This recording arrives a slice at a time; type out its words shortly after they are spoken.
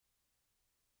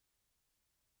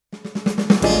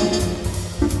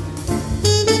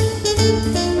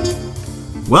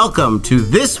Welcome to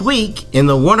This Week in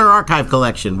the Warner Archive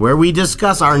Collection, where we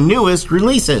discuss our newest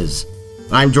releases.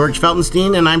 I'm George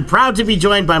Feltenstein, and I'm proud to be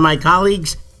joined by my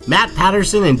colleagues Matt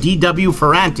Patterson and D.W.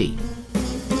 Ferranti.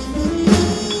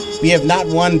 We have not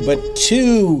one but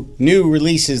two new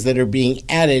releases that are being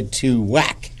added to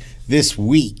WAC this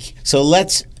week. So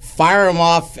let's fire them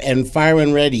off and fire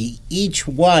when ready. Each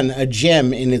one a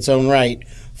gem in its own right.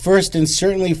 First and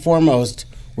certainly foremost,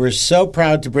 we're so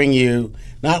proud to bring you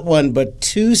not one but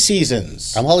two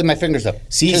seasons. I'm holding my fingers up.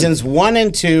 Seasons 1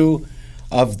 and 2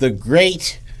 of the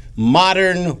great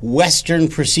modern Western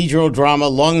procedural drama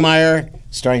Longmire,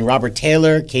 starring Robert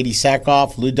Taylor, Katie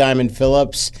Sackhoff, Lou Diamond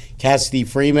Phillips, Cassidy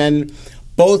Freeman.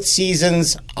 Both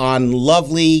seasons on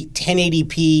lovely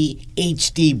 1080p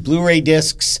HD Blu-ray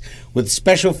discs with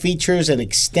special features and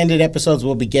extended episodes.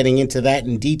 We'll be getting into that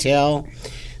in detail.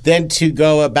 Then to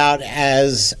go about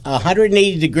as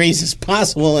 180 degrees as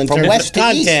possible in terms of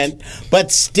content,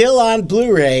 but still on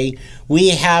Blu-ray, we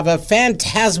have a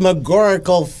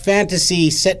phantasmagorical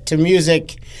fantasy set to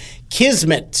music,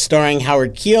 Kismet, starring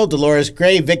Howard Keel, Dolores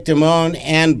Gray, Vic Damone,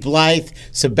 Anne Blythe,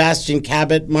 Sebastian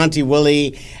Cabot, Monty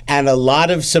Woolley, and a lot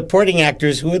of supporting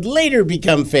actors who would later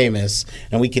become famous.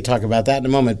 And we could talk about that in a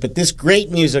moment. But this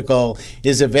great musical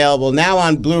is available now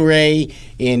on Blu-ray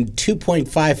in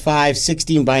 2.55,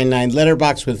 16:9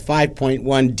 letterbox with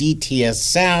 5.1 DTS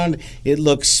sound. It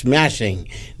looks smashing.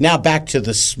 Now back to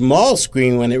the small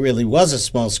screen when it really was a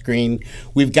small screen.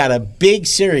 We've got a big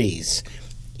series.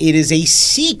 It is a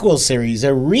sequel series, a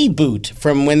reboot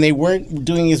from when they weren't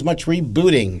doing as much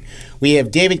rebooting. We have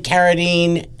David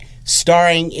Carradine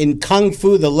starring in Kung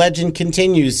Fu: The Legend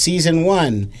Continues, Season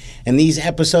 1. And these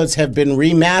episodes have been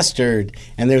remastered.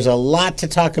 And there's a lot to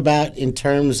talk about in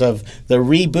terms of the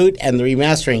reboot and the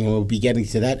remastering. We'll be getting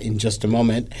to that in just a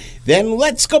moment. Then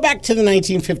let's go back to the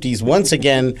 1950s once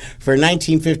again for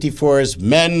 1954's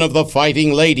Men of the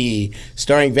Fighting Lady,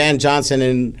 starring Van Johnson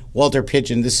and Walter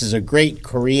Pidgeon. This is a great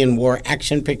Korean War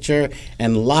action picture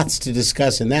and lots to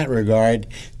discuss in that regard.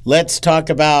 Let's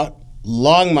talk about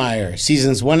Longmire,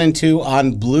 Seasons 1 and 2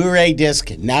 on Blu-ray disc,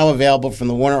 now available from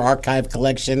the Warner Archive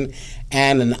Collection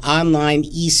and an online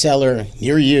e-seller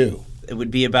near you. It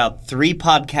would be about 3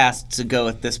 podcasts ago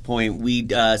at this point. We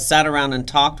sat around and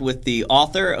talked with the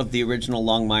author of the original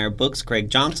Longmire books, Craig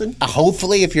Johnson.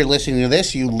 Hopefully, if you're listening to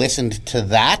this, you listened to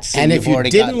that. So and if you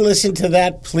didn't listen to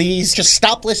that, please just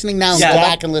stop listening now and go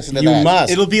back and listen to that. You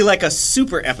must. It'll be like a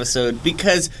super episode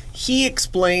because he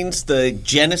explains the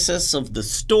genesis of the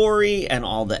story and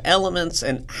all the elements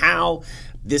and how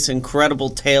this incredible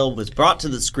tale was brought to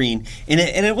the screen, and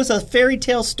it was a fairy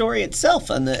tale story itself,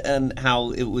 and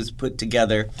how it was put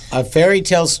together. A fairy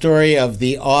tale story of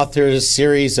the author's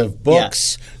series of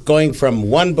books, going from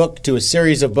one book to a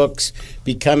series of books,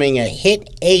 becoming a hit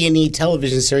A&E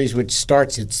television series, which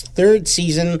starts its 3rd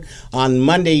season on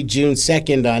Monday, June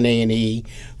 2nd on A&E.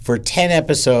 For 10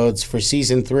 episodes for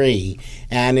Season 3.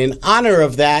 And in honor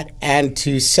of that, and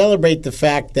to celebrate the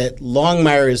fact that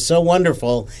Longmire is so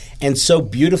wonderful and so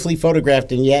beautifully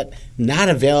photographed and yet not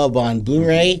available on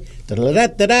Blu-ray,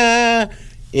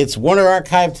 it's Warner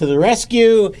Archive to the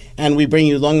rescue, and we bring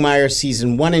you Longmire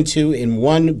Season 1 and 2 in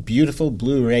one beautiful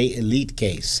Blu-ray Elite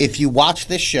case. If you watch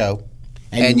this show,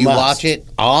 and you watch it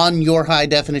on your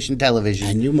high-definition television,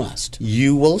 and you must,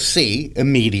 you will see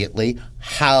immediately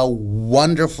how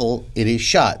wonderful it is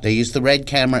shot. They use the red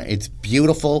camera. It's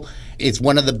beautiful. It's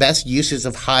one of the best uses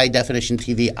of high-definition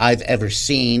TV I've ever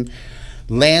seen.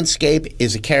 Landscape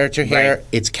is a character here. Right.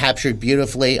 It's captured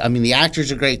beautifully. I mean, the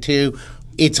actors are great, too.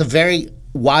 It's a very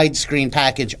widescreen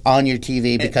package on your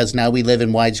TV because now we live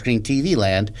in widescreen TV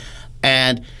land.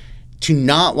 And to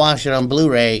not watch it on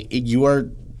Blu-ray, you're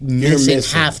missing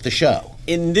half the show.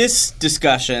 In this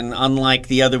discussion, unlike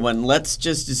the other one, let's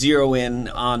just zero in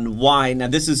on why. Now,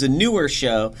 this is a newer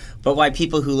show, but why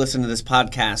people who listen to this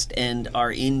podcast and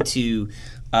are into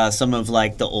some of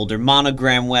like the older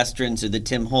Monogram Westerns or the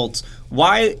Tim Holtz,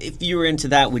 why, if you were into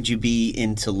that, would you be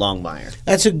into Longmire?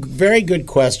 That's a very good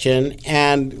question.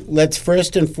 And let's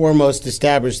first and foremost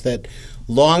establish that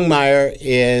Longmire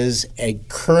is a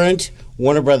current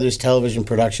Warner Brothers television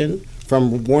production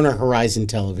from Warner Horizon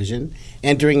Television,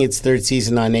 entering its 3rd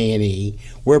season on A&E.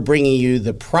 We're bringing you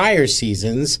the prior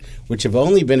seasons, which have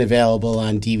only been available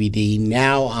on DVD,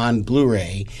 now on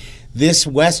Blu-ray. This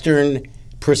Western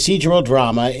procedural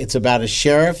drama, it's about a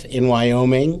sheriff in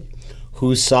Wyoming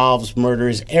who solves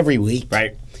murders every week.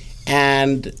 Right.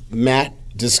 And Matt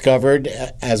discovered,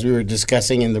 as we were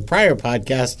discussing in the prior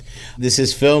podcast, this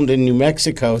is filmed in New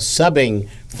Mexico, subbing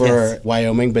for Yes.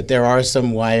 Wyoming, but there are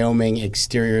some Wyoming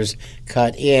exteriors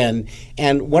cut in.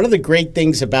 And one of the great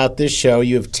things about this show,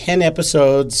 you have 10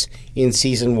 episodes in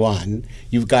season 1.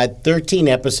 You've got 13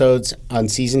 episodes on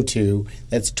season 2.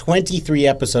 That's 23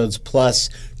 episodes plus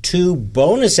 2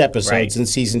 bonus episodes Right. in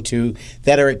season 2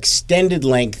 that are extended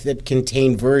length, that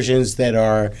contain versions that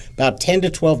are about 10 to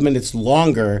 12 minutes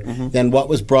longer than what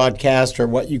was broadcast or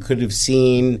what you could have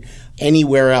seen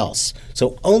anywhere else.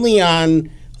 So only on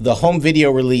the home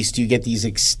video release do you get these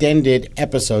extended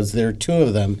episodes. There are 2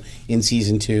 of them in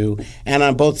season 2. And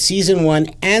on both season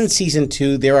 1 and season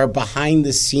 2, there are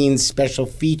behind-the-scenes special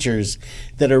features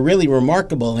that are really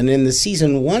remarkable. And in the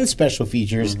season 1 special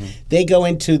features, they go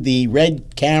into the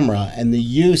red camera and the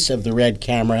use of the red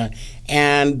camera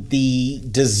and the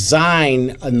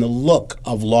design and the look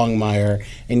of Longmire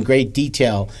in great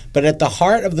detail. But at the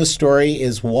heart of the story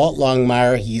is Walt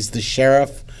Longmire. He's the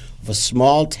sheriff of a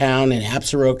small town in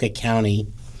Absaroka County.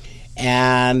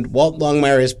 And Walt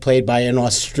Longmire is played by an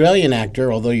Australian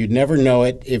actor, although you'd never know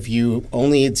it if you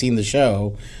only had seen the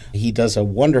show. He does a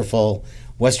wonderful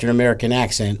Western American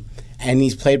accent. And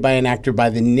he's played by an actor by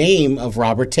the name of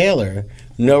Robert Taylor.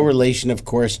 No relation, of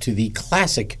course, to the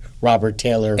classic Robert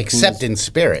Taylor. Except in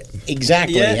spirit.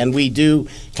 Exactly. Yeah. And we do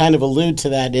kind of allude to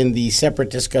that in the separate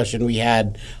discussion we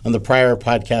had on the prior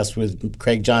podcast with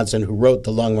Craig Johnson, who wrote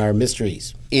the Longmire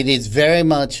Mysteries. It is very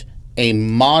much a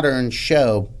modern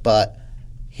show, but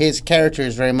his character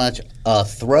is very much a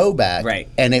throwback. Right.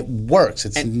 And it works.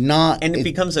 It's not... And it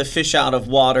becomes a fish out of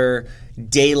water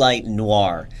daylight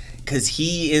noir. Because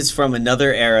he is from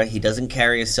another era. He doesn't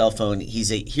carry a cell phone.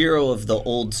 He's a hero of the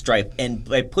old stripe. And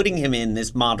by putting him in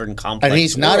this modern complex And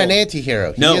he's not world- an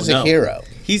anti-hero. He No, is no. a hero.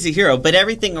 He's a hero. But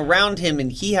everything around him,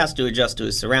 and he has to adjust to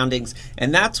his surroundings.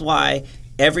 And that's why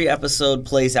every episode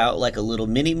plays out like a little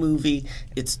mini-movie.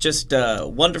 It's just a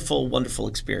wonderful, wonderful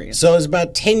experience. So it was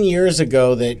about 10 years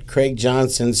ago that Craig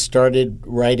Johnson started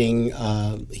writing.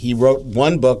 He wrote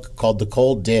one book called The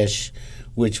Cold Dish,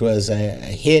 which was a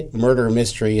hit murder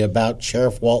mystery about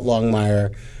Sheriff Walt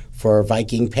Longmire for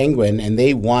Viking Penguin, and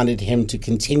they wanted him to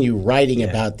continue writing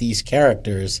about these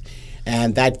characters,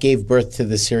 and that gave birth to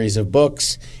the series of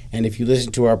books. And if you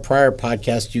listen to our prior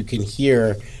podcast, you can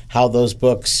hear how those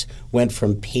books went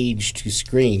from page to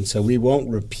screen. So we won't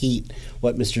repeat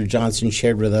what Mr. Johnson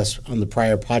shared with us on the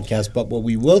prior podcast, but what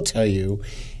we will tell you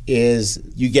is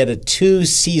you get a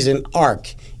 2-season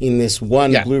arc in this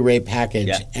one Blu-ray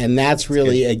package, and that's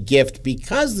really a gift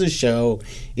because the show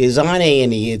is on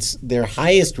A&E. It's their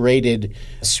highest-rated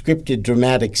scripted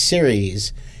dramatic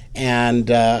series, and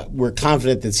we're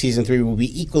confident that season 3 will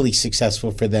be equally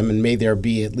successful for them, and may there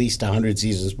be at least 100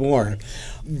 seasons more.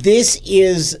 This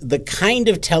is the kind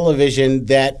of television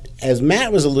that, as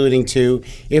Matt was alluding to,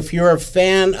 if you're a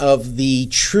fan of the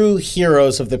true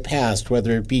heroes of the past,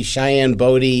 whether it be Cheyenne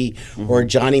Bodie or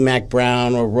Johnny Mac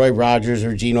Brown or Roy Rogers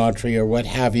or Gene Autry or what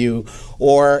have you,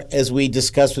 or as we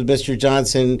discussed with Mr.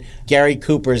 Johnson, Gary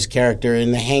Cooper's character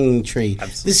in The Hanging Tree.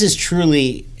 This is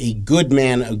truly a good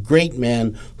man, a great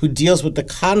man who deals with the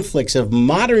conflicts of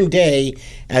modern day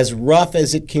as rough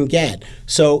as it can get.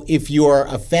 So if you're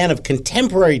a fan of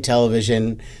contemporary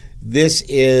television, this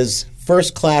is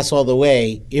first class all the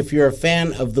way. If you're a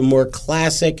fan of the more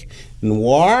classic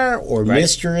noir or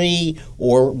mystery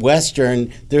or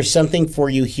Western, there's something for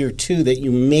you here too that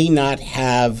you may not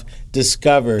have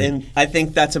discovered. And I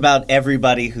think that's about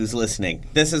everybody who's listening.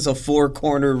 This is a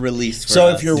 4-corner release for So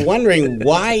us. if you're wondering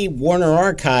why Warner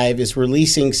Archive is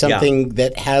releasing something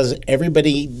that has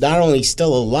everybody not only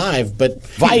still alive, but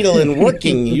vital and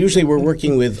working, usually we're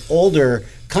working with older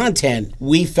content,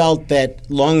 we felt that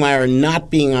Longmire not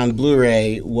being on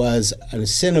Blu-ray was a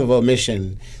sin of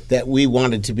omission that we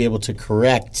wanted to be able to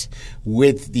correct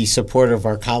with the support of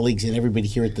our colleagues and everybody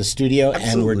here at the studio,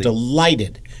 and we're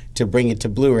delighted to bring it to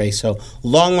Blu-ray. So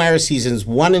Longmire seasons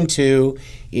 1 and 2,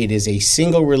 it is a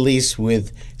single release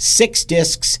with 6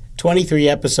 discs, 23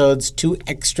 episodes, 2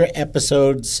 extra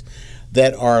episodes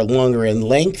that are longer in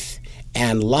length,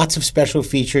 and lots of special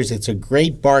features. It's a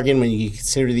great bargain when you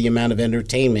consider the amount of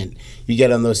entertainment you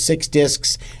get on those 6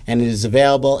 discs, and it is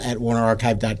available at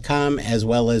WarnerArchive.com as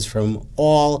well as from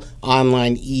all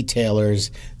online e-tailers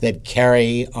that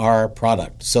carry our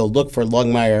product. So look for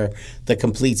Longmire, the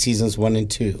complete seasons 1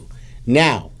 and 2.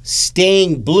 Now,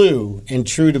 staying blue and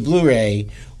true to Blu-ray,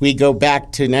 we go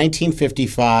back to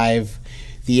 1955,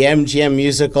 the MGM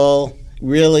musical,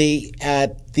 really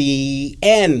at the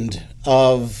end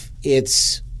of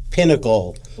its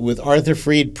pinnacle, with Arthur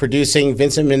Freed producing,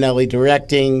 Vincent Minnelli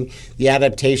directing, the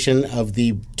adaptation of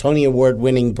the Tony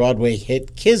Award-winning Broadway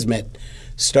hit Kismet,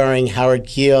 starring Howard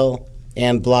Keel,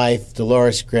 Anne Blythe,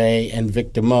 Dolores Gray, and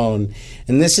Vic Damone.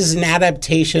 And this is an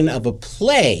adaptation of a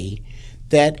play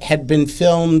that had been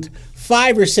filmed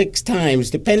 5 or 6 times,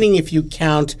 depending if you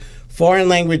count foreign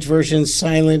language versions,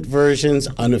 silent versions,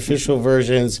 unofficial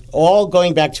versions, all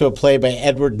going back to a play by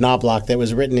Edward Knobloch that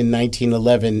was written in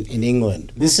 1911 in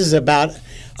England. This is about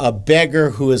a beggar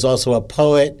who is also a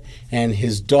poet and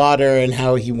his daughter and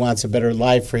how he wants a better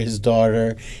life for his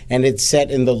daughter. And it's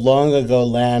set in the long ago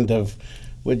land of,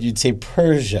 what you'd say,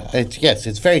 Persia.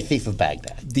 It's very Thief of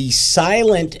Baghdad. The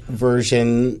silent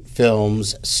version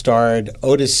films starred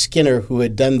Otis Skinner, who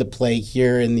had done the play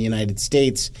here in the United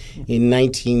States in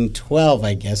 1912,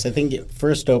 I guess. I think it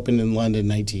first opened in London in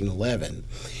 1911.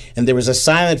 And there was a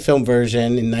silent film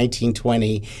version in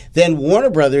 1920. Then Warner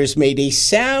Brothers made a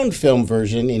sound film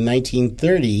version in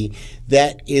 1930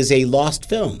 that is a lost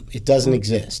film. It doesn't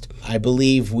exist. I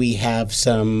believe we have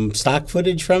some stock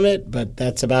footage from it, but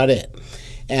that's about it.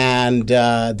 And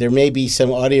there may be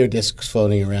some audio discs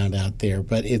floating around out there,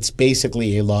 but it's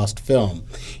basically a lost film.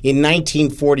 In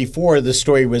 1944, the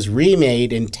story was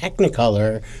remade in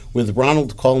Technicolor with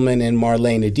Ronald Colman and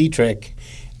Marlene Dietrich,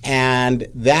 and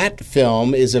that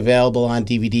film is available on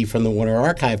DVD from the Warner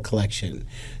Archive collection.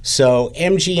 So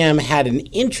MGM had an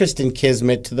interest in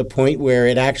Kismet to the point where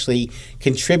it actually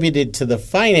contributed to the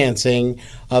financing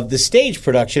of the stage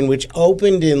production, which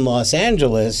opened in Los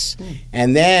Angeles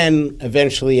and then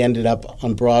eventually ended up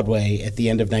on Broadway at the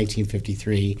end of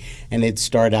 1953. And it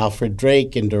starred Alfred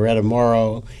Drake and Doretta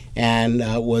Morrow and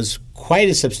was quite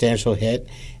a substantial hit,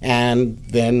 and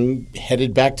then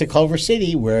headed back to Culver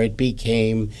City, where it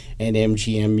became an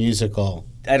MGM musical.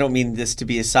 I don't mean this to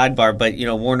be a sidebar, but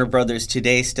Warner Brothers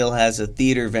today still has a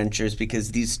theater ventures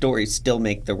because these stories still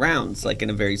make the rounds, like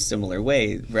in a very similar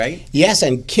way, right? Yes,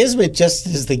 and Kismet just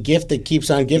is the gift that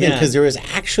keeps on giving, because there was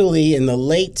actually in the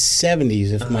late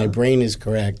 70s, if my brain is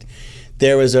correct,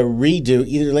 there was a redo,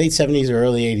 either late 70s or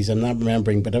early 80s, I'm not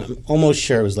remembering, but I'm almost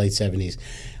sure it was late 70s.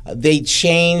 They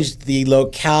changed the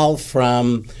locale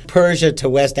from Persia to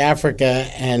West Africa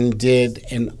and did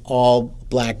an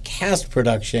all-black cast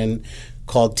production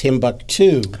called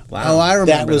Timbuktu. Wow. Oh, I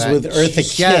remember that. Was with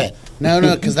Eartha Kitt.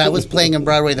 No, because that was playing on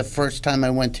Broadway the first time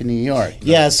I went to New York.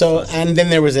 Yeah, so, and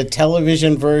then there was a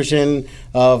television version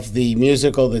of the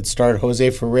musical that starred Jose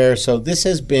Ferrer. So this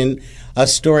has been a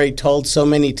story told so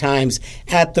many times.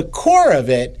 At the core of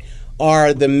it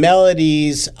are the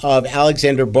melodies of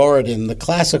Alexander Borodin, the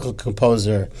classical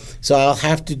composer. So I'll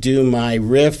have to do my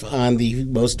riff on the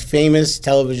most famous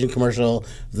television commercial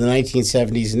of the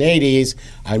 1970s and 80s.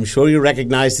 I'm sure you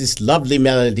recognize this lovely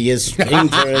melody as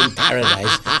Stranger in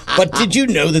Paradise. But did you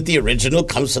know that the original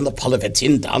comes from the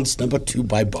Polivetin Dance No. 2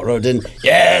 by Borodin?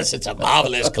 Yes, it's a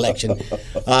marvelous collection.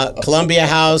 Columbia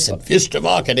House and Vista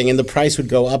Marketing, and the price would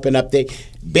go up and up.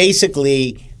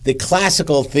 Basically, the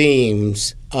classical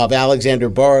themes of Alexander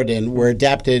Borodin were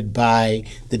adapted by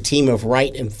the team of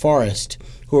Wright and Forrest,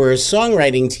 who were a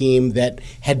songwriting team that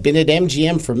had been at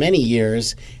MGM for many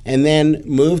years and then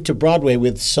moved to Broadway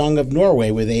with Song of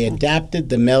Norway, where they adapted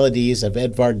the melodies of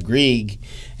Edvard Grieg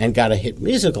and got a hit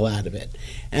musical out of it.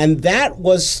 And that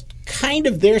was kind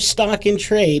of their stock in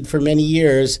trade for many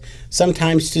years,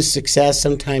 sometimes to success,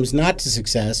 sometimes not to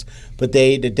success, but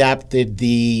they'd adapted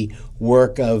the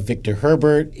work of Victor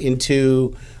Herbert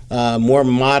into more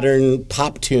modern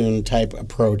pop tune type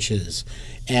approaches.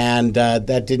 And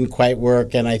that didn't quite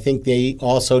work. And I think they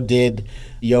also did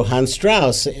Johann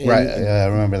Strauss. Right, I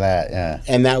remember that, yeah.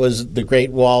 And that was the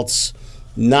Great Waltz,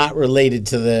 not related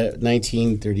to the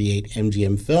 1938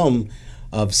 MGM film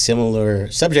of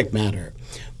similar subject matter.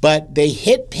 But they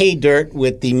hit pay dirt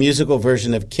with the musical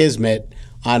version of Kismet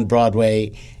on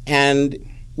Broadway, and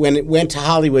when it went to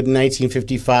Hollywood in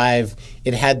 1955,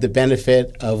 it had the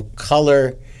benefit of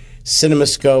color,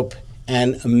 CinemaScope,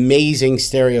 and amazing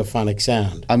stereophonic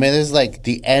sound. I mean, this is like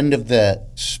the end of the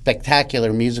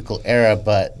spectacular musical era,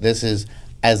 but this is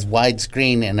as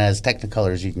widescreen and as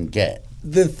Technicolor as you can get.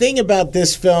 The thing about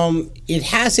this film, it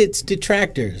has its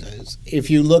detractors. If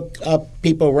you look up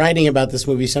people writing about this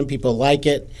movie, some people like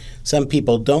it, some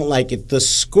people don't like it. The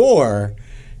score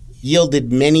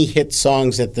yielded many hit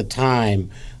songs at the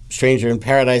time, Stranger in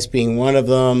Paradise being one of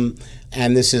them,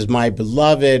 and This Is My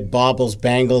Beloved, Baubles,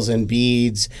 Bangles, and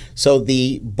Beads. So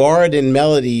the Borodin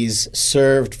melodies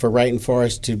served for Wright and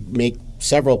Forrest to make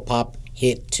several pop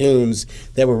hit tunes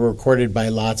that were recorded by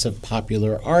lots of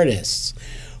popular artists.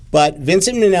 But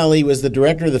Vincent Minnelli was the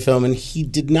director of the film, and he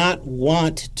did not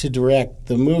want to direct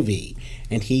the movie.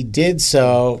 And he did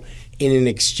so in an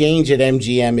exchange at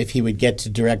MGM if he would get to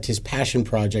direct his passion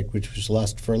project, which was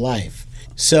Lust for Life.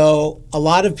 So a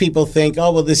lot of people think,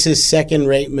 oh, well, this is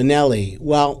second-rate Minnelli.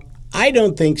 Well, I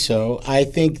don't think so. I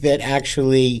think that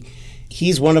actually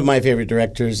he's one of my favorite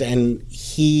directors, and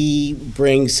he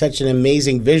brings such an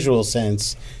amazing visual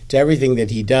sense to everything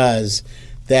that he does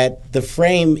that the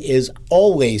frame is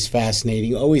always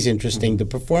fascinating, always interesting. The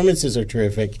performances are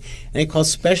terrific, and it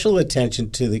calls special attention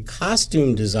to the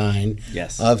costume design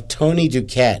of Tony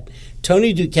Duquette.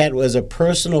 Tony Duquette was a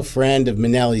personal friend of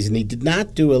Minnelli's, and he did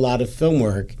not do a lot of film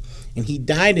work, and he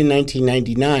died in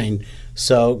 1999.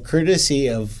 So, courtesy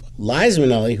of Liza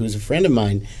Minnelli, who's a friend of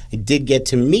mine, I did get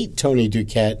to meet Tony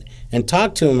Duquette and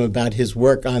talk to him about his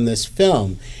work on this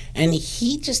film. And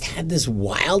he just had this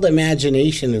wild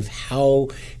imagination of how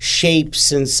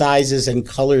shapes and sizes and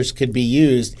colors could be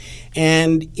used.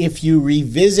 And if you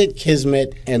revisit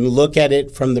Kismet and look at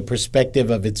it from the perspective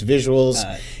of its visuals,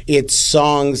 its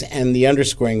songs, and the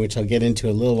underscoring, which I'll get into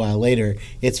a little while later,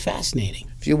 it's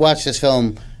fascinating. If you watch this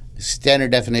film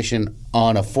standard definition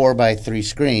on a 4:3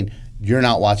 screen, you're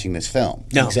not watching this film.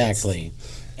 No. Exactly.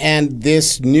 And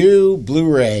this new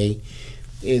Blu-ray,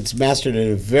 it's mastered at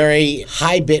a very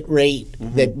high bit rate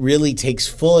that really takes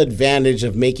full advantage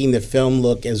of making the film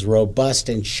look as robust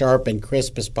and sharp and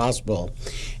crisp as possible.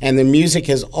 And the music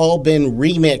has all been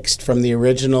remixed from the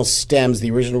original stems,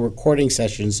 the original recording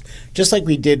sessions, just like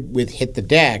we did with Hit the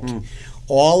Deck.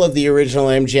 All of the original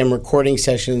MGM recording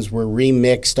sessions were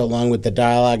remixed along with the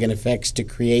dialogue and effects to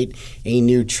create a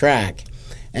new track.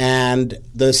 And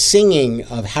the singing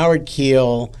of Howard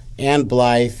Keel, Ann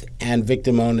Blythe, and Vic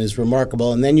Damone is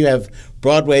remarkable. And then you have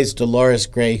Broadway's Dolores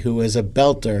Gray, who was a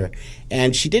belter.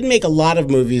 And she didn't make a lot of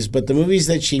movies, but the movies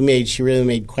that she made, she really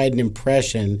made quite an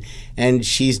impression. And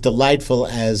she's delightful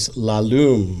as La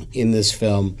Lume in this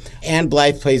film. Ann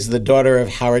Blythe plays the daughter of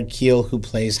Howard Keel, who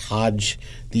plays Hodge,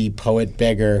 the poet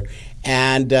beggar.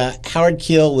 And Howard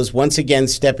Keel was once again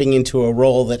stepping into a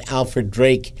role that Alfred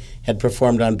Drake had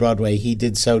performed on Broadway. He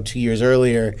did so 2 years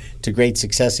earlier to great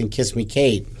success in Kiss Me,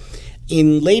 Kate.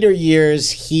 In later years,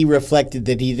 he reflected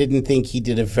that he didn't think he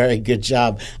did a very good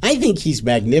job. I think he's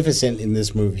magnificent in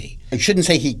this movie. I shouldn't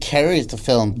say he carries the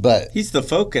film, but he's the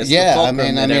focus. Yeah, the I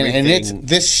mean, and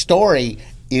this story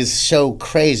is so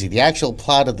crazy. The actual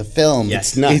plot of the film,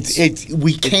 it's nuts.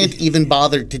 We can't even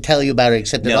bother to tell you about it,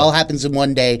 except it all happens in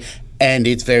one day. And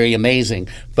it's very amazing.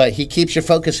 But he keeps your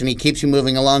focus and he keeps you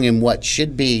moving along in what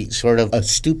should be sort of a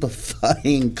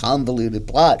stupefying, convoluted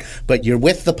plot. But you're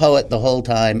with the poet the whole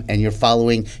time and you're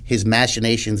following his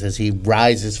machinations as he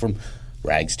rises from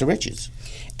rags to riches.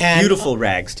 And beautiful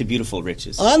rags to beautiful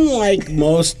riches. Unlike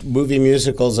most movie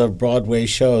musicals of Broadway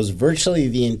shows, virtually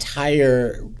the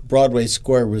entire Broadway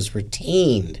score was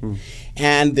retained.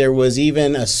 And there was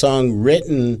even a song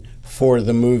written for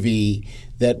the movie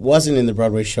that wasn't in the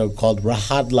Broadway show called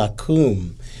Rahad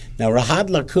Lakum. Now, Rahad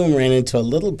Lakum ran into a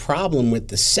little problem with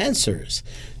the censors.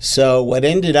 So what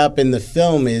ended up in the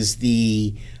film is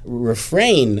the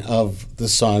refrain of the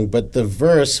song, but the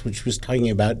verse, which was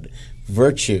talking about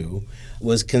virtue,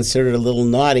 was considered a little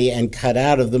naughty and cut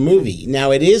out of the movie. Now,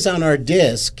 it is on our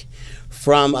disc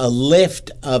from a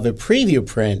lift of a preview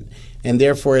print, and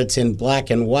therefore it's in black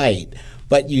and white.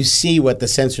 But you see what the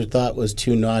censor thought was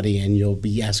too naughty, and you'll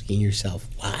be asking yourself,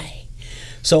 why?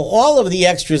 So all of the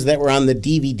extras that were on the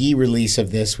DVD release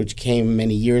of this, which came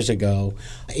many years ago,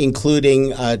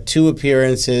 including 2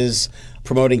 appearances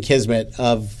promoting Kismet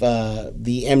of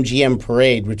the MGM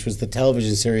Parade, which was the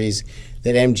television series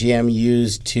that MGM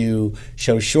used to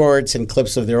show shorts and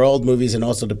clips of their old movies and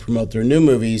also to promote their new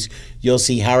movies. You'll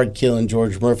see Howard Keel and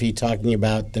George Murphy talking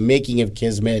about the making of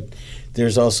Kismet.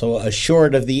 There's also a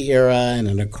short of the era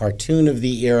and a cartoon of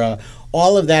the era.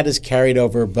 All of that is carried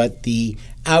over, but the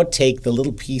outtake, the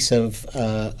little piece of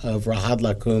Rahad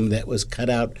Lakum that was cut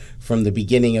out from the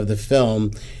beginning of the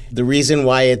film, the reason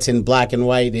why it's in black and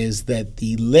white is that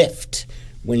the lift,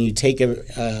 when you take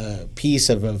a piece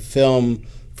of a film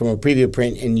from a preview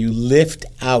print and you lift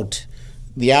out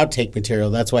the outtake material,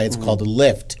 that's why it's called a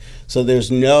lift. So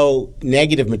there's no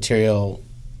negative material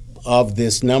of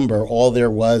this number. All there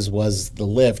was the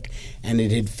lift, and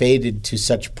it had faded to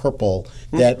such purple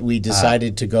that we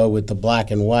decided to go with the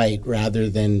black and white rather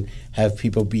than have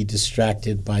people be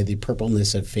distracted by the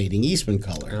purpleness of fading Eastman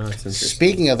color.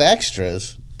 Speaking of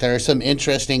extras, there are some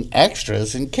interesting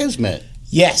extras in Kismet.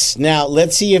 Yes. Now,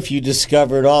 let's see if you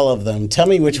discovered all of them. Tell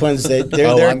me which ones there are 2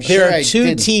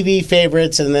 TV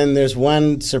favorites, and then there's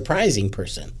one surprising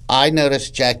person. I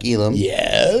noticed Jack Elam.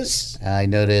 Yes. I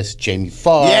noticed Jamie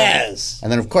Farr. Yes. And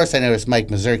then, of course, I noticed Mike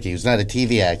Mazurki, who's not a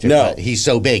TV actor, No. but he's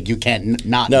so big you can't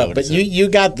not No, notice but him. you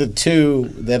got the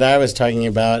 2 that I was talking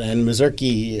about, and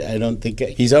Mazurki, I don't think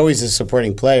he's always a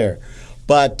supporting player.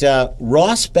 But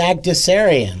Ross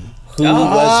Bagdasarian, who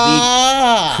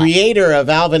was the creator of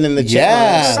Alvin and the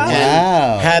Chipmunks, Yeah,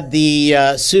 and wow. had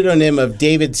the pseudonym of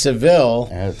David Seville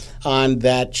Yes. on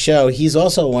that show. He's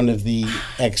also one of the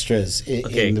extras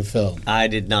in the film. I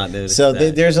did not notice So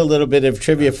that. there's a little bit of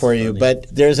trivia for you, but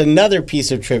there's another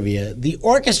piece of trivia. The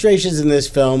orchestrations in this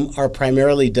film are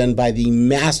primarily done by the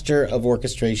master of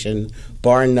orchestration,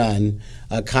 bar none,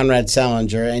 Conrad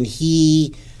Salinger, and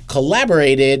he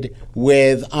collaborated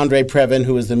with Andre Previn,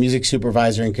 who was the music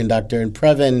supervisor and conductor, and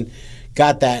Previn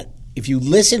got that. If you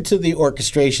listen to the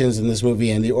orchestrations in this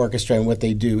movie and the orchestra and what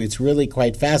they do, it's really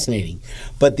quite fascinating.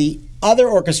 But the other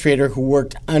orchestrator who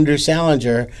worked under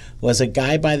Salinger was a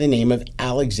guy by the name of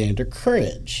Alexander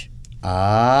Courage.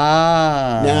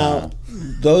 Now,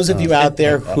 those of you out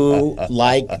there who,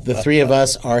 like the three of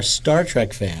us, are Star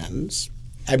Trek fans,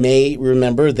 I may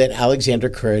remember that Alexander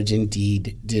Courage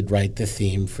indeed did write the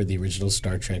theme for the original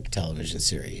Star Trek television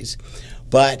series.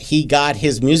 But he got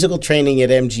his musical training at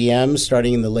MGM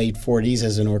starting in the late 40s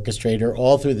as an orchestrator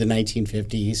all through the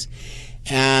 1950s.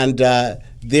 And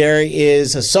there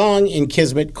is a song in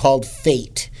Kismet called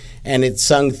Fate, and it's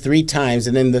sung 3 times.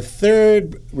 And in the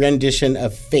third rendition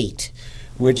of Fate,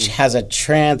 which has a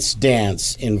trance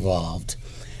dance involved,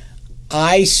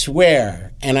 I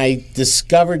swear, and I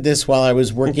discovered this while I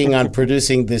was working on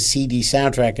producing the CD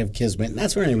soundtrack of Kismet, and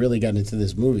that's when I really got into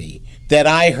this movie, that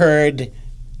I heard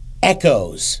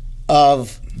echoes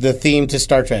of the theme to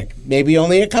Star Trek. Maybe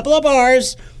only a couple of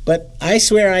bars, but I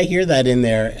swear I hear that in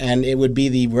there, and it would be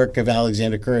the work of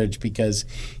Alexander Courage because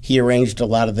he arranged a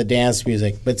lot of the dance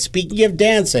music. But speaking of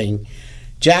dancing,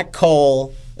 Jack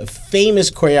Cole, a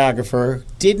famous choreographer,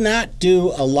 did not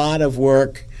do a lot of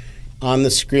work on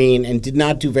the screen and did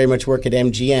not do very much work at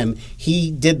MGM. He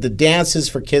did the dances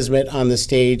for Kismet on the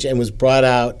stage and was brought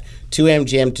out to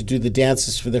MGM to do the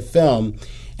dances for the film.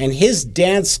 And his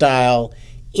dance style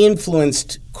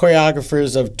influenced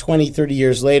choreographers of 20, 30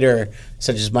 years later,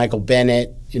 such as Michael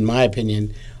Bennett, in my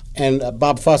opinion. And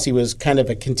Bob Fosse was kind of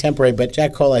a contemporary, but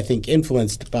Jack Cole, I think,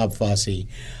 influenced Bob Fosse.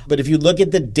 But if you look at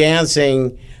the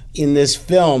dancing in this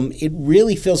film, it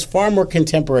really feels far more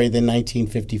contemporary than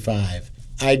 1955.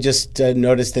 I just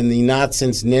noticed in the Not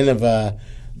Since Nineveh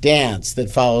dance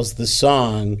that follows the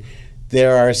song,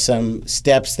 there are some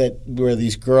steps where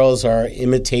these girls are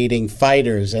imitating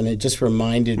fighters, and it just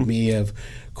reminded me of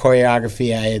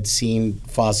choreography I had seen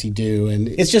Fosse do, and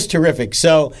it's just terrific.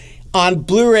 So on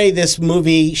Blu-ray, this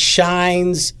movie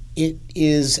shines. It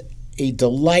is a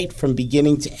delight from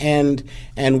beginning to end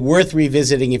and worth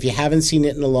revisiting. If you haven't seen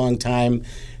it in a long time,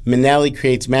 Minnelli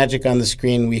creates magic on the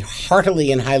screen. We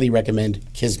heartily and highly recommend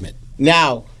Kismet.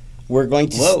 Now, we're going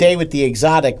to stay with the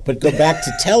exotic, but go back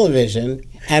to television.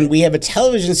 And we have a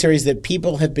television series that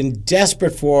people have been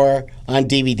desperate for on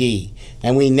DVD.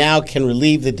 And we now can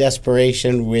relieve the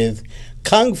desperation with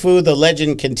Kung Fu: The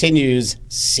Legend Continues,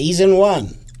 Season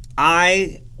 1.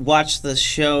 I watched the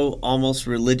show almost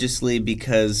religiously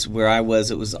because where I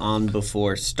was, it was on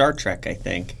before Star Trek, I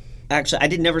think. Actually, I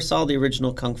never saw the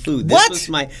original Kung Fu. This was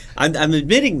I'm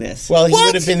admitting this. Well, he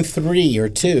would have been 3 or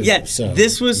 2. Yeah, so.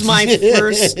 This was my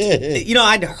first,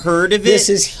 I'd heard of it. This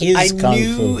is his Kung I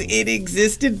knew Fu. it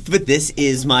existed, but this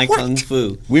is my Kung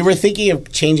Fu. We were thinking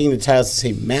of changing the titles to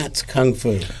say Matt's Kung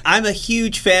Fu. I'm a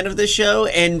huge fan of the show,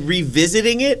 and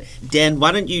revisiting it, Dan,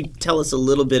 why don't you tell us a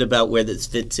little bit about where this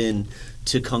fits in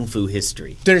to Kung Fu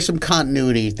history? There's some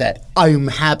continuity that I'm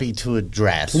happy to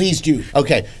address. Please do.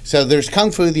 Okay, so there's Kung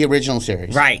Fu, the original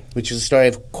series. Right. Which is the story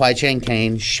of Kwai Chang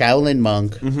Caine, Shaolin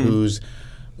monk, who's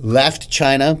left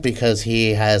China because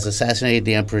he has assassinated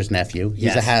the emperor's nephew.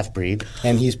 He's a half-breed.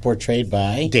 And he's portrayed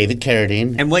by David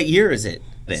Carradine. And what year is it?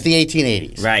 It's the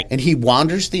 1880s. Right. And he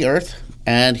wanders the earth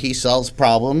and he solves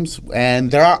problems. And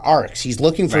there are arcs. He's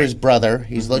looking for his brother.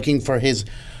 He's looking for his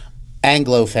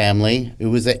Anglo family. It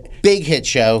was a big hit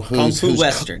show. Kung Fu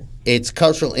Western. Its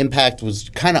cultural impact was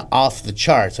kind of off the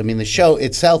charts. I mean, the show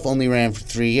itself only ran for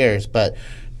 3 years, but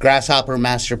Grasshopper,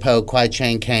 Master Po, Kwai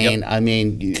Chang Caine, I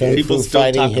mean... Kung People Fu still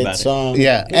fighting talk hit about it. song.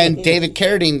 Yeah, and David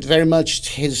Carradine, very much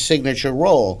his signature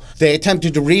role. They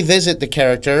attempted to revisit the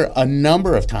character a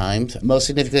number of times. Most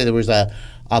significantly, there was a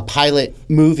pilot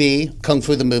movie, Kung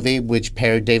Fu the Movie, which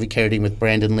paired David Carradine with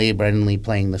Brandon Lee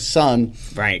playing the son.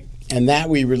 Right. And that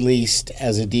we released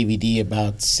as a DVD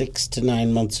about 6 to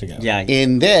 9 months ago. Yeah.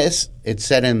 In this, it's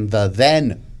set in the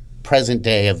then present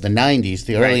day of the 90s,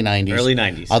 the early 90s. Early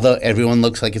 90s. Although everyone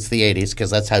looks like it's the 80s because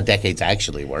that's how decades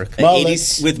actually work.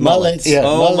 Mullets. 80s with mullets. Yeah,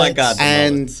 oh mullets. my God. the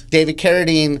And mullets. David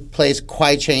Carradine plays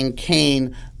Kwai Chang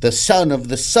Caine, the son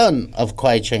of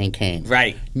Kwai Chang Caine.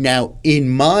 Right. Now, in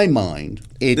my mind,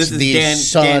 it's This is the Dan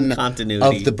son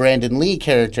continuity. of the Brandon Lee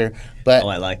character. But Oh,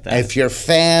 I like that. if you're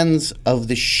fans of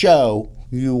the show,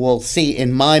 you will see,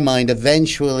 in my mind,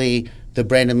 eventually the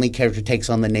Brandon Lee character takes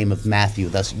on the name of Matthew,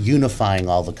 thus unifying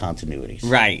all the continuities.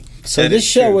 Right. So That this is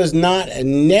show true. was not a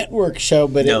network show,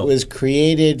 but No. it was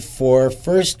created for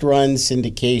first-run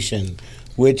syndication,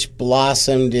 which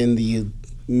blossomed in the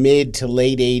mid to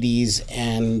late 80s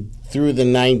and through the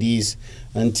 90s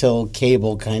until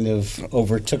cable kind of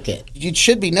overtook it. It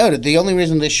should be noted, the only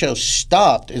reason this show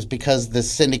stopped is because the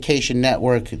syndication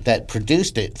network that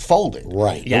produced it folded.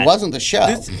 Right. Yeah. It wasn't the show.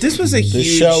 This was a The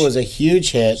huge show was a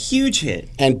huge hit, huge hit.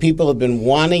 and people have been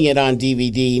wanting it on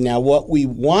DVD. Now, what we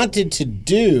wanted to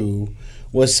do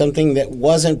was something that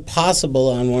wasn't possible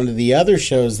on one of the other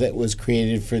shows that was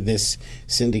created for this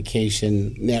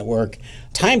syndication network,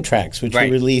 Time Tracks, which Right.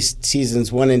 we released seasons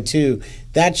 1 and 2.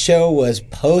 That show was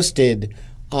posted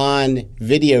on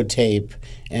videotape,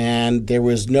 and there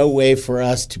was no way for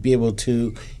us to be able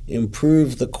to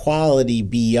improve the quality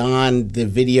beyond the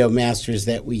video masters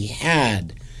that we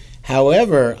had.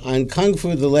 However, on Kung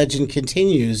Fu The Legend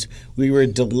Continues, we were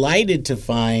delighted to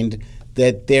find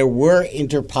that there were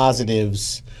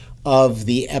interpositives of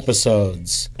the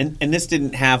episodes. And this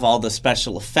didn't have all the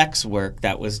special effects work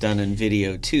that was done in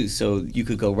video too, so you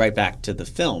could go right back to the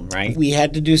film, right? We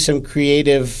had to do some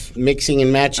creative mixing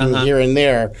and matching here and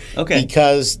there Okay.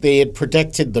 because they had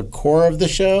protected the core of the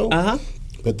show. Uh-huh.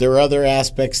 But there are other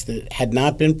aspects that had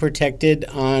not been protected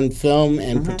on film,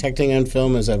 and protecting on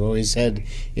film, as I've always said,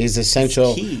 is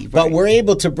essential. key, But right. we're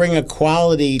able to bring a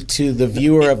quality to the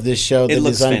viewer of this show that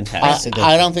looks is fantastic. unprecedented.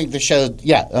 I don't think the show,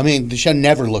 the show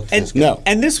never looked this good. No.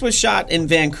 And this was shot in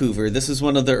Vancouver. This is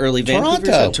one of the early Vancouver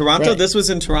Toronto. shows. Toronto. Right. This was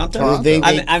in Toronto. Toronto. I'm They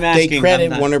asking. credit I'm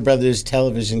not- Warner Brothers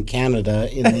Television Canada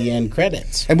in the end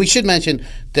credits. And we should mention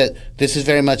that this is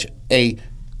very much a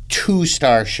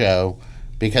two-star show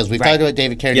because we've Right. talked about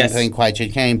David Carradine Yes. playing Kwai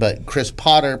Chang Caine, but Chris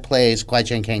Potter plays Kwai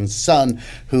Chang Caine's son,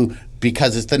 who,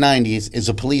 because it's the 90s, is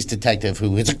a police detective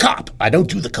who is a cop. I don't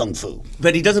do the kung fu.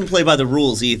 But he doesn't play by the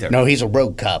rules either. No, he's a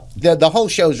rogue cop. The whole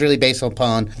show is really based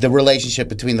upon the relationship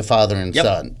between the father and Yep.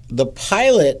 son. The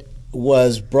pilot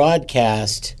was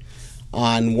broadcast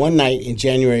on one night in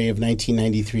January of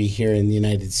 1993 here in the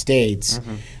United States.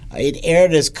 It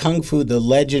aired as Kung Fu The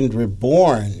Legend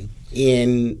Reborn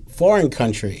in foreign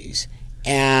countries.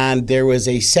 And there was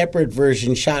a separate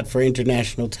version shot for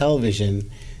international television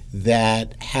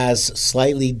that has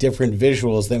slightly different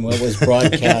visuals than what was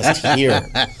broadcast here.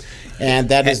 And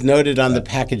that is noted on the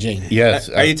packaging. Yes.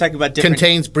 Are you talking about different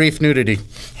Contains brief nudity.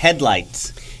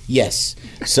 headlights? Yes.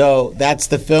 So that's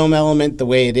the film element the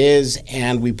way it is,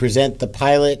 and we present the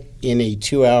pilot in a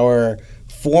 2-hour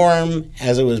form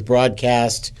as it was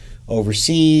broadcast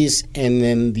overseas, and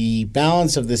then the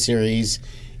balance of the series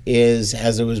is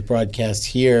as it was broadcast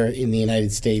here in the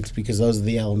United States, because those are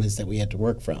the elements that we had to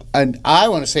work from. And I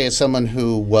want to say, as someone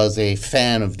who was a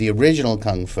fan of the original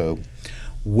Kung Fu,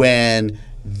 when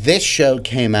this show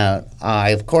came out,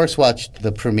 I, of course, watched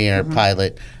the premiere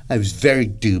pilot. I was very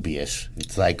dubious.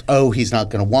 It's like, oh, he's not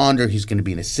going to wander. He's going to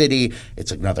be in a city.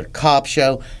 It's another cop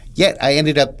show. Yet I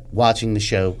ended up watching the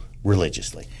show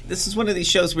religiously. This is one of these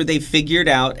shows where they figured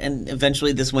out, and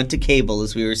eventually this went to cable,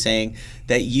 as we were saying,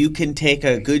 that you can take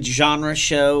a good genre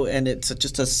show and it's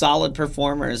just a solid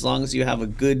performer as long as you have a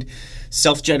good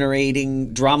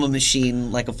self-generating drama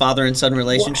machine like a father and son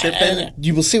relationship. And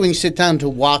You will see when you sit down to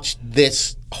watch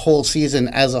this whole season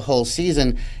as a whole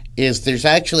season is there's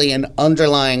actually an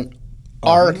underlying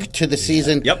arc to the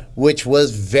season, Yep. which was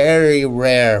very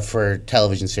rare for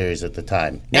television series at the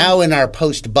time. Now in our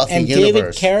post-Buffy And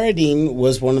universe. David Carradine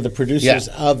was one of the producers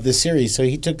Yeah. of the series, so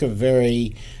he took a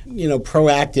very,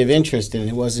 proactive interest in it.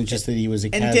 It wasn't just that he was a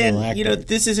And casual Dan, actor.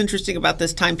 this is interesting about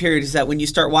this time period is that when you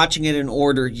start watching it in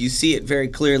order, you see it very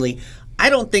clearly. I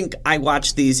don't think I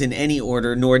watched these in any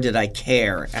order, nor did I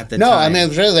care at the time. No, I mean, it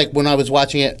was really like when I was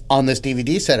watching it on this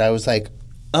DVD set, I was like,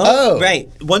 Oh, Oh. right.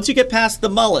 Once you get past the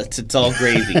mullets, it's all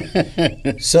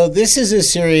gravy. So this is a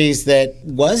series that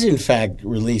was in fact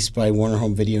released by Warner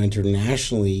Home Video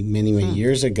internationally many, many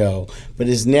years ago, but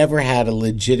has never had a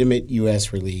legitimate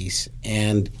U.S. release,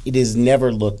 and it has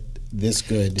never looked this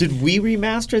good. Did we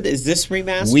remaster? Is this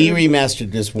remastered? We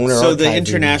remastered this Warner So the Archive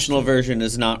international remastered. version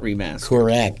is not remastered.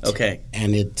 Correct. Okay.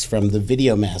 And it's from the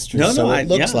Video Master, No, so it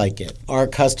looks yeah. like it. Our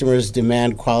customers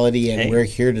demand quality, and Hey. we're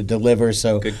here to deliver.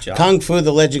 So Good job. Kung Fu: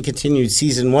 The Legend continues,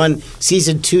 season 1,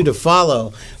 season 2 to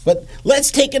follow. But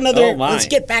let's take another. Oh, my. Let's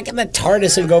get back in the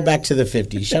TARDIS and go back to the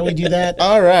 50s. Shall we do that?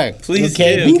 All right. Please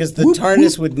Okay, do. because the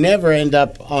TARDIS would never end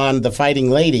up on the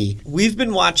Fighting Lady. We've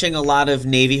been watching a lot of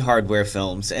Navy hardware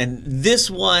films, and this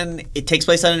one, it takes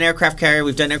place on an aircraft carrier.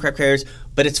 We've done aircraft carriers,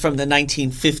 but it's from the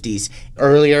 1950s.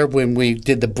 Earlier, when we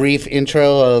did the brief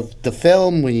intro of the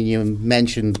film, when you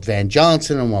mentioned Van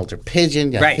Johnson and Walter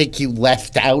Pidgeon, I Right. think you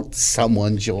left out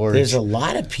someone, George. There's a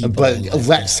lot of people. but I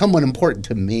left out. someone important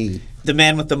to me. The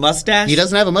man with the mustache? He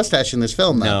doesn't have a mustache in this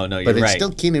film, though. No, you're but it's right. still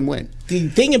Keenan Wynn. The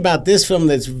thing about this film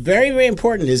that's very, very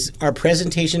important is our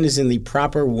presentation is in the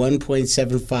proper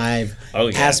 1.75 Oh,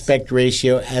 yes. aspect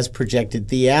ratio as projected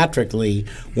theatrically.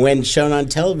 When shown on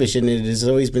television, it has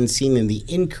always been seen in the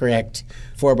incorrect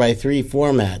 4:3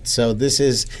 format. So this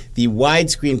is the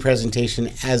widescreen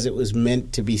presentation as it was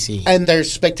meant to be seen. And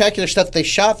there's spectacular stuff they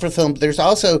shot for film. There's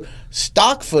also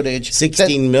stock footage.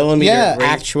 16 millimeter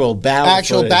actual battle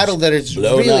footage that is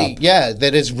blown really, up.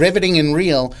 that is riveting and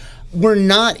real. We're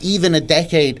not even a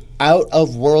decade out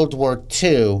of World War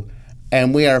II,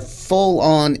 and we are full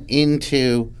on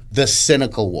into the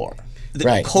cynical war.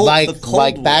 Right. the Cold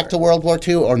like back War. to World War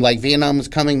II or like Vietnam was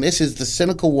coming. This is the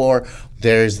cynical war.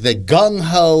 There's the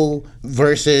gung-ho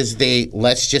versus the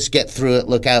let's just get through it,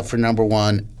 look out for number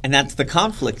one. And that's the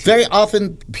conflict. Very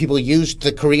often people used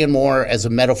the Korean War as a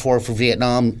metaphor for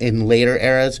Vietnam in later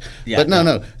eras. Yeah, but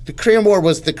no. The Korean War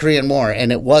was the Korean War,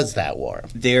 and it was that war.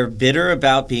 They're bitter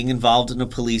about being involved in a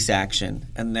police action.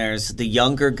 And there's the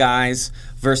younger guys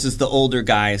versus the older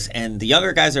guys. And the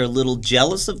younger guys are a little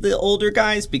jealous of the older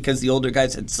guys because the older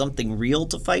guys had something real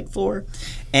to fight for.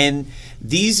 And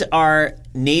these are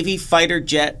Navy fighter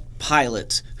jet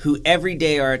pilots who every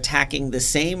day are attacking the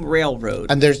same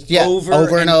railroad. And there's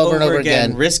over and over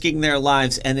again, risking their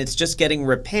lives, and it's just getting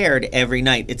repaired every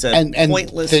night. It's a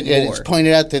pointless and war. it's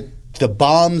pointed out that the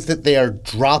bombs that they are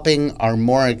dropping are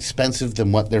more expensive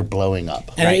than what they're blowing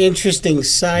up. And an interesting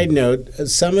side note,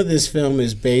 some of this film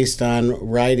is based on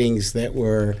writings that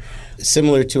were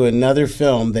similar to another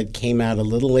film that came out a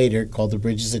little later called The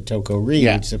Bridges at Toko-Ri,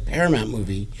 which is a Paramount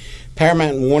movie.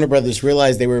 Paramount and Warner Brothers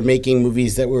realized they were making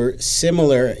movies that were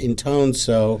similar in tone,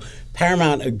 so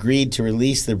Paramount agreed to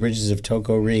release The Bridges of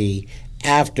Toko-Ri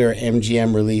after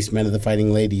MGM released Men of the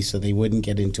Fighting Lady, so they wouldn't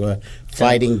get into a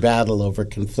fighting battle over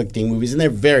conflicting movies, and they're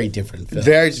very different films.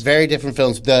 Very, very different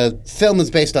films. The film is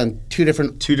based on two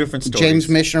different stories. James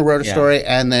Michener wrote a story,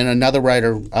 and then another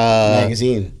writer.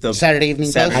 Magazine. The Saturday Evening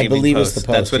Saturday Post? I Evening believe it's Post. the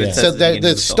Post, That's what it yeah. says. So at the beginning the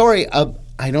of film. story of,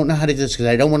 I don't know how to do this because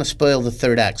I don't want to spoil the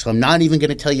third act, so I'm not even going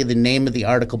to tell you the name of the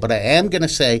article, but I am going to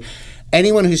say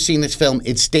anyone who's seen this film,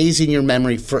 it stays in your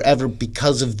memory forever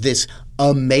because of this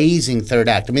amazing third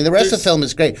act. I mean, the rest of the film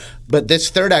is great, but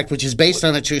this third act, which is based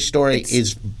on a true story,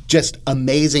 is just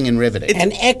amazing and riveting.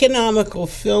 And economical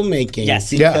filmmaking,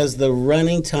 Yes. because the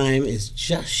running time is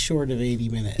just short of 80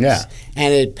 minutes. Yeah.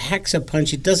 And it packs a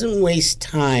punch. It doesn't waste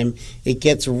time. It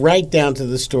gets right down to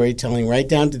the storytelling, right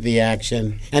down to the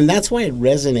action. And that's why it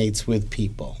resonates with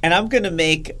people. And I'm going to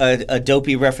make a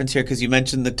dopey reference here because you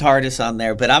mentioned the TARDIS on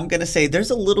there, but I'm going to say there's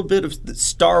a little bit of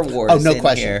Star Wars no in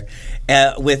question.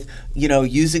 here with,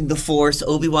 using the Force,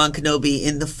 Obi-Wan Kenobi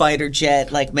in the fighter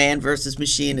jet, like man versus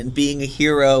machine, and being a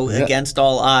hero against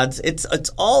all odds. It's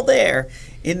all there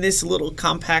in this little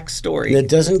compact story. And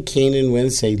doesn't Kanan Wynn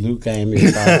say, Luke, I am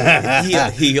your father?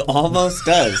 He almost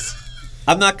does.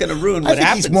 I'm not going to ruin I what think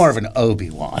happens. he's more of an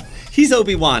Obi-Wan. He's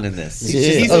Obi-Wan in this.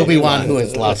 He's Obi-Wan who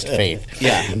has lost faith.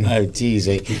 Yeah. Oh,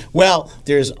 teasing. Well,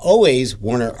 there's always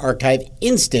Warner Archive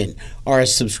Instant, our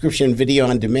subscription video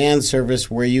on demand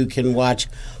service where you can watch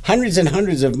hundreds and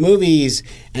hundreds of movies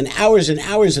and hours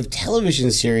of television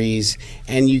series,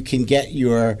 and you can get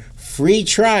your free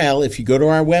trial if you go to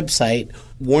our website,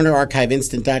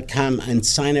 WarnerArchiveInstant.com, and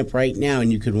sign up right now,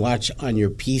 and you can watch on your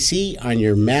PC, on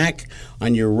your Mac,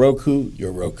 on your Roku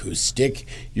stick,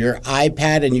 your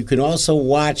iPad, and you can also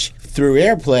watch through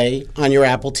AirPlay on your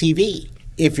Apple TV.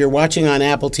 If you're watching on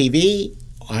Apple TV,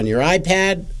 on your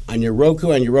iPad, on your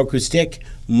Roku stick,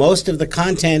 most of the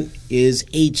content is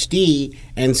HD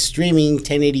and streaming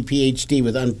 1080p HD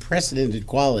with unprecedented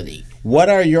quality. What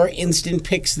are your instant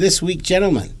picks this week,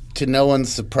 gentlemen? To no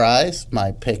one's surprise,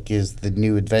 my pick is the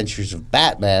New Adventures of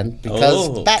Batman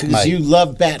because Batman. Because you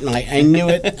love Batman. I knew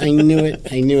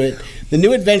it. The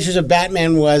New Adventures of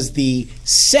Batman was the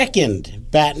second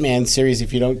Batman series,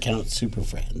 if you don't count Super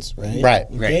Friends, right? Right.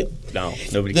 Okay? No,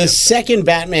 nobody The counts. second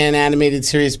Batman animated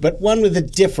series, but one with a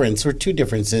difference, or two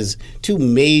differences, two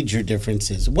major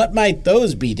differences. What might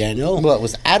those be, Daniel? Well, it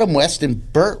was Adam West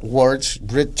and Burt Ward's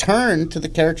return to the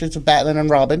characters of Batman and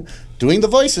Robin, doing the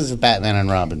voices of Batman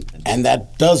and Robin. And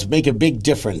that does make a big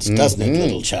difference, doesn't it,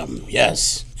 little chum?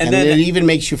 Yes. And then- it even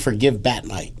makes you forgive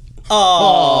Batmite.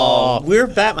 Oh, we're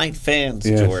Batmite fans,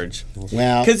 George.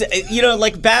 Well, Because,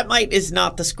 like, Batmite is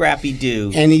not the scrappy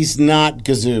do. and he's not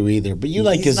Gazoo either, but you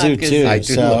like He's Gazoo not too. Gazoo. I do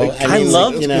so like I mean,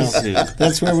 love you know, Gazoo.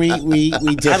 That's where we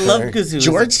differ. I love Gazoo.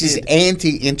 George is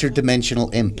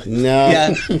anti-interdimensional imp. No.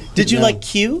 Yeah. Did you like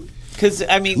Q? Because,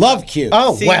 I mean... Love Q.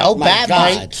 Oh, See, well, my Batmite,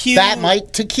 God. Q-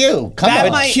 Batmite to Q. Come Batmite-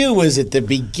 on. But Q was at the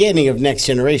beginning of Next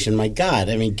Generation. My God,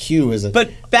 I mean, Q was a.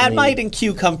 But Batmite and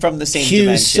Q come from the same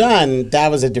Q's dimension. son, that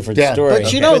was a different Yeah, story.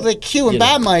 but you know that Q and you know.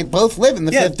 Batmite both live in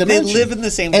the Yeah, fifth they dimension. live in the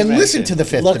same and dimension. listen to the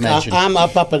fifth Look, dimension. I'm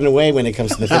up and away when it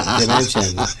comes to the fifth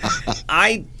dimension.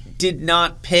 I did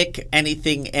not pick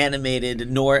anything animated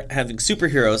nor having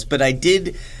superheroes, but I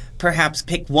did perhaps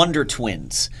pick Wonder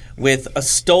Twins with A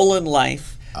Stolen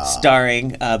Life, starring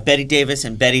Betty Davis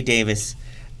and Betty Davis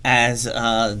as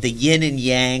the yin and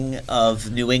yang of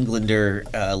New Englander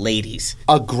ladies.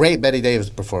 A great Betty Davis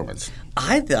performance.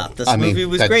 I thought this I mean, movie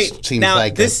was that great. seems Now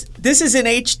like this is in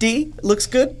HD. Looks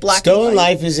good. Black Stolen and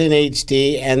white. Life is in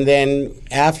HD, and then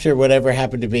after whatever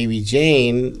happened to Baby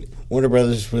Jane, Warner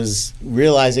Brothers was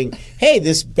realizing, hey,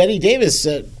 this Betty Davis,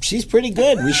 she's pretty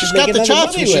good. We should She's make got the another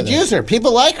chops. movie We should with her. use her.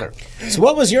 People like her. So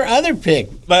what was your other pick?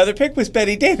 My other pick was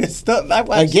Betty Davis. I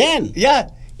watched- Again? Yeah.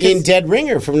 In Dead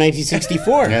Ringer from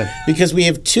 1964. Yeah. Because we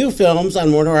have two films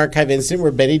on Warner Archive Instant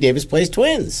where Betty Davis plays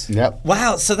twins. Yep.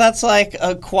 Wow, so that's like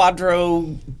a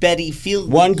quadro Betty Field.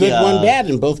 One good, one bad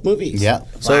in both movies. Yeah.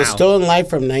 So Wow. Stolen Life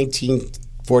from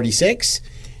 1946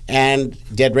 and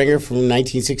Dead Ringer from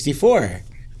 1964.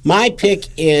 My pick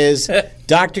is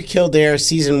Dr. Kildare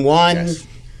Season 1, Yes.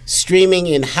 streaming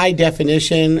in high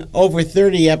definition, over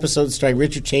 30 episodes starring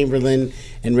Richard Chamberlain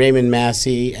and Raymond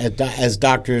Massey as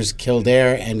Doctors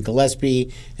Kildare and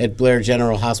Gillespie at Blair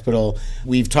General Hospital.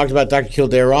 We've talked about Dr.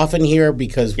 Kildare often here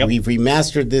because we've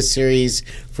remastered this series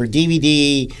for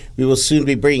DVD. We will soon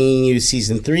be bringing you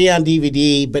Season 3 on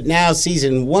DVD, but now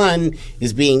Season 1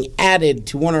 is being added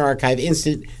to Warner Archive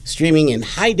Instant, streaming in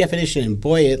high definition, and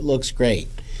boy, it looks great.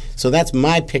 So that's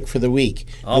my pick for the week.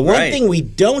 All the one right. thing we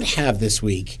don't have this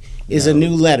week is a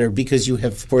new letter because you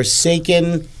have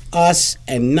forsaken us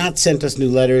and not sent us new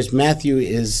letters. Matthew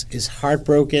is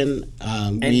heartbroken.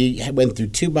 We went through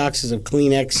 2 boxes of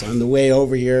Kleenex on the way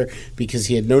over here because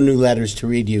he had no new letters to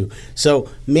read you. So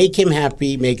make him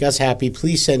happy, make us happy.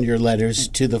 Please send your letters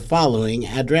to the following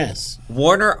address.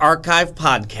 Warner Archive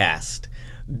Podcast,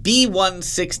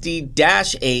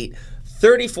 B160-8,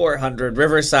 3400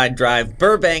 Riverside Drive,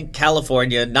 Burbank,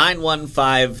 California,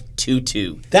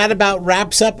 91522. That about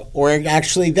wraps up, or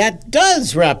actually that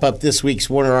does wrap up this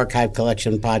week's Warner Archive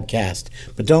Collection podcast.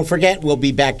 But don't forget, we'll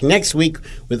be back next week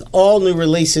with all new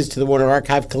releases to the Warner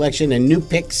Archive Collection and new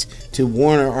picks to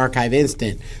Warner Archive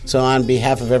Instant. So on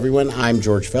behalf of everyone, I'm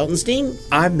George Feltenstein.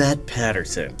 I'm Matt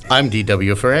Patterson. I'm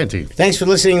D.W. Ferranti. Thanks for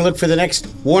listening. Look for the next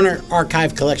Warner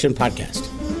Archive Collection podcast.